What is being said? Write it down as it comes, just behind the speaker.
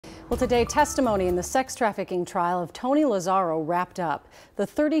Well, today, testimony in the sex trafficking trial of Tony Lazzaro wrapped up. The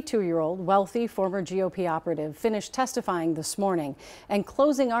 32-year-old wealthy former GOP operative finished testifying this morning, and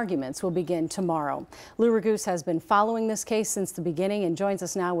closing arguments will begin tomorrow. Lou Raguse has been following this case since the beginning and joins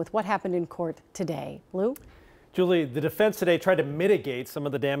us now with what happened in court today. Lou? Julie, the defense today tried to mitigate some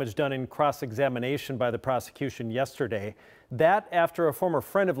of the damage done in cross-examination by the prosecution yesterday. That after a former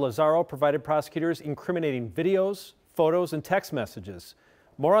friend of Lazzaro provided prosecutors incriminating videos, photos, and text messages.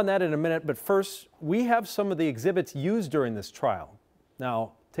 More on that in a minute, but first, we have some of the exhibits used during this trial.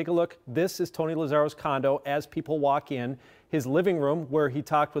 Now, take a look. This is Tony Lazzaro's condo as people walk in, his living room where he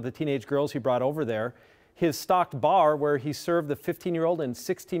talked with the teenage girls he brought over there, his stocked bar where he served the 15-year-old and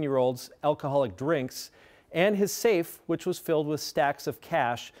 16-year-olds alcoholic drinks, and his safe, which was filled with stacks of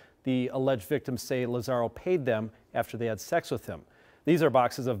cash the alleged victims say Lazzaro paid them after they had sex with him. These are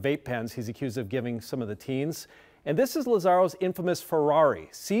boxes of vape pens he's accused of giving some of the teens. And this is Lazzaro's infamous Ferrari,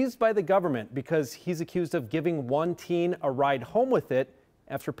 seized by the government because he's accused of giving one teen a ride home with it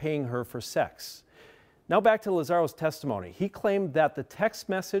after paying her for sex. Now back to Lazzaro's testimony. He claimed that the text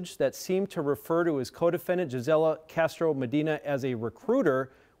message that seemed to refer to his co-defendant Gisela Castro Medina as a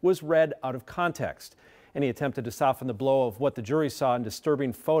recruiter was read out of context. And he attempted to soften the blow of what the jury saw in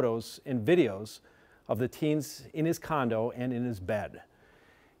disturbing photos and videos of the teens in his condo and in his bed.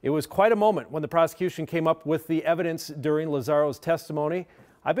 It was quite a moment when the prosecution came up with the evidence during Lazzaro's testimony.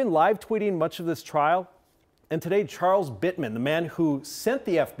 I've been live tweeting much of this trial, and today Charles Bittman, the man who sent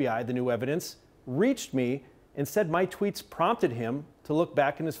the FBI the new evidence, reached me and said my tweets prompted him to look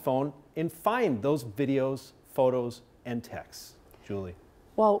back in his phone and find those videos, photos, and texts. Julie.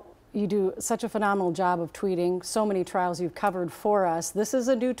 Well, you do such a phenomenal job of tweeting. So many trials you've covered for us. This is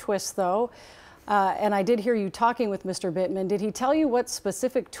a new twist, though. And I did hear you talking with Mr. Bittman. Did he tell you what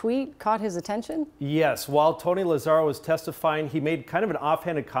specific tweet caught his attention? Yes. While Tony Lazzaro was testifying, he made kind of an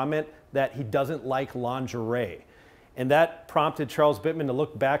offhanded comment that he doesn't like lingerie. And that prompted Charles Bittman to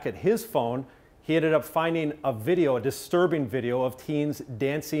look back at his phone. He ended up finding a video, a disturbing video of teens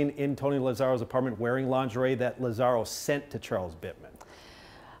dancing in Tony Lazzaro's apartment wearing lingerie that Lazzaro sent to Charles Bittman.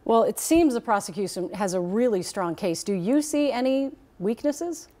 Well, it seems the prosecution has a really strong case. Do you see any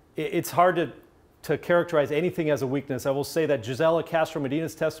weaknesses? It's hard to characterize anything as a weakness. I will say that Gisela Castro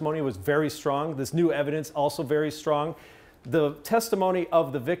Medina's testimony was very strong. This new evidence also very strong. The testimony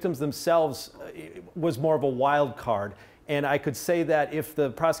of the victims themselves was more of a wild card. And I could say that if the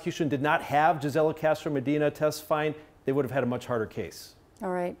prosecution did not have Gisela Castro Medina testifying, they would have had a much harder case.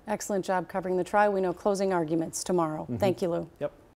 All right. Excellent job covering the trial. We know closing arguments tomorrow. Thank you, Lou. Yep.